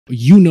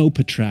you know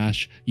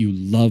Patrash, you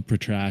love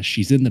Patrash.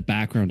 She's in the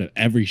background of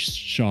every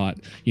shot,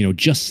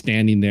 just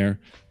standing there,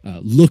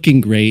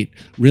 looking great,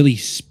 really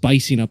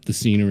spicing up the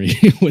scenery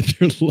with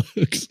her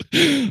looks.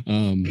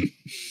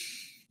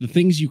 The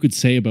things you could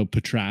say about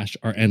Patrash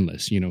are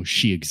endless.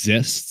 She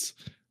exists.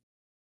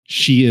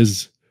 She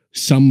is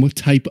some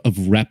type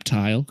of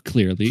reptile,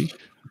 clearly.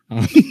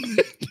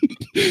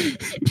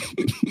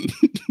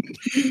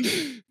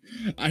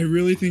 I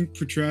really think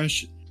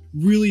Patrash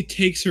really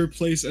takes her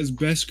place as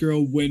best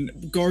girl when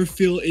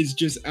Garfield is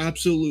just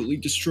absolutely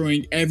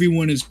destroying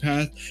everyone in his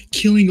path,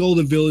 killing all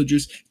the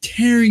villagers,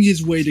 tearing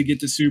his way to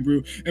get to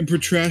Subaru, and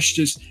Patrash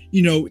just,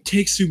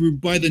 takes Subaru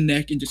by the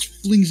neck and just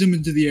flings him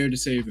into the air to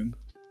save him.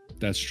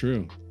 That's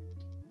true.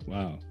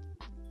 Wow.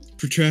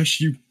 Patrash,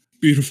 you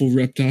beautiful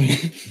reptile.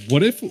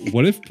 What if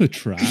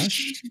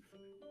Patrash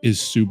is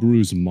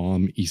Subaru's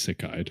mom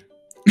isekai'd?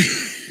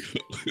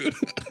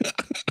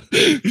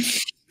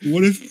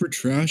 What if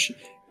Patrash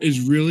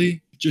is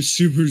really just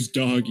Subaru's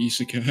dog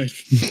isekai?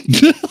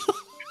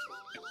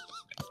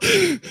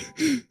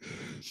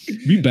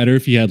 It'd be better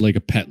if he had like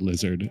a pet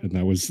lizard and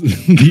that was the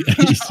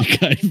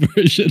isekai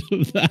version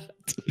of that.